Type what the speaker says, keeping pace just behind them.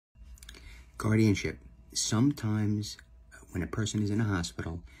Guardianship. Sometimes when a person is in a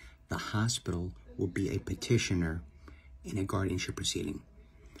hospital, the hospital will be a petitioner in a guardianship proceeding.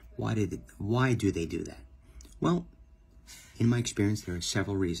 Why do they do that? Well, in my experience, there are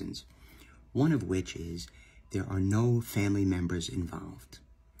several reasons. One of which is there are no family members involved.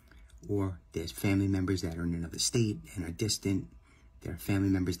 Or there's family members that are in another state and are distant. There are family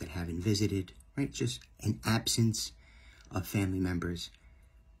members that haven't visited, right? Just an absence of family members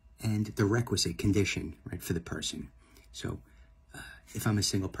and the requisite condition, right, for the person. So if I'm a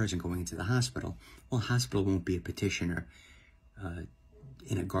single person going into the hospital, well, the hospital won't be a petitioner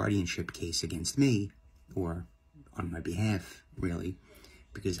in a guardianship case against me or on my behalf, really,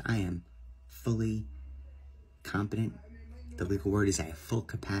 because I am fully competent. The legal word is I have full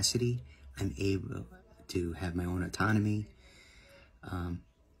capacity. I'm able to have my own autonomy.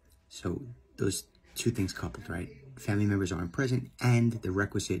 So those two things coupled, right? Family members aren't present and the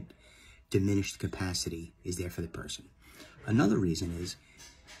requisite diminished capacity is there for the person. Another reason is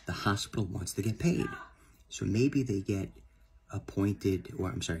the hospital wants to get paid. So maybe they get appointed, or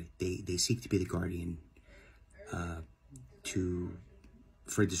I'm sorry, they seek to be the guardian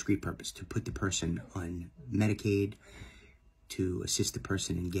for a discrete purpose, to put the person on Medicaid, to assist the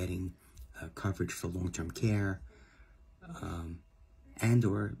person in getting coverage for long-term care, and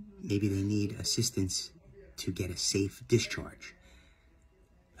or maybe they need assistance to get a safe discharge.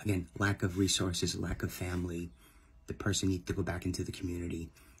 Again, lack of resources, lack of family, the person needs to go back into the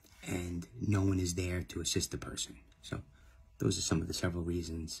community, and no one is there to assist the person. So those are some of the several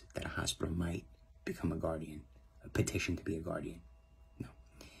reasons that a hospital might become a guardian, a petition to be a guardian. No.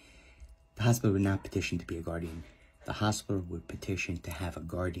 The hospital would not petition to be a guardian. The hospital would petition to have a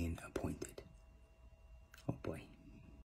guardian appointed. Oh boy.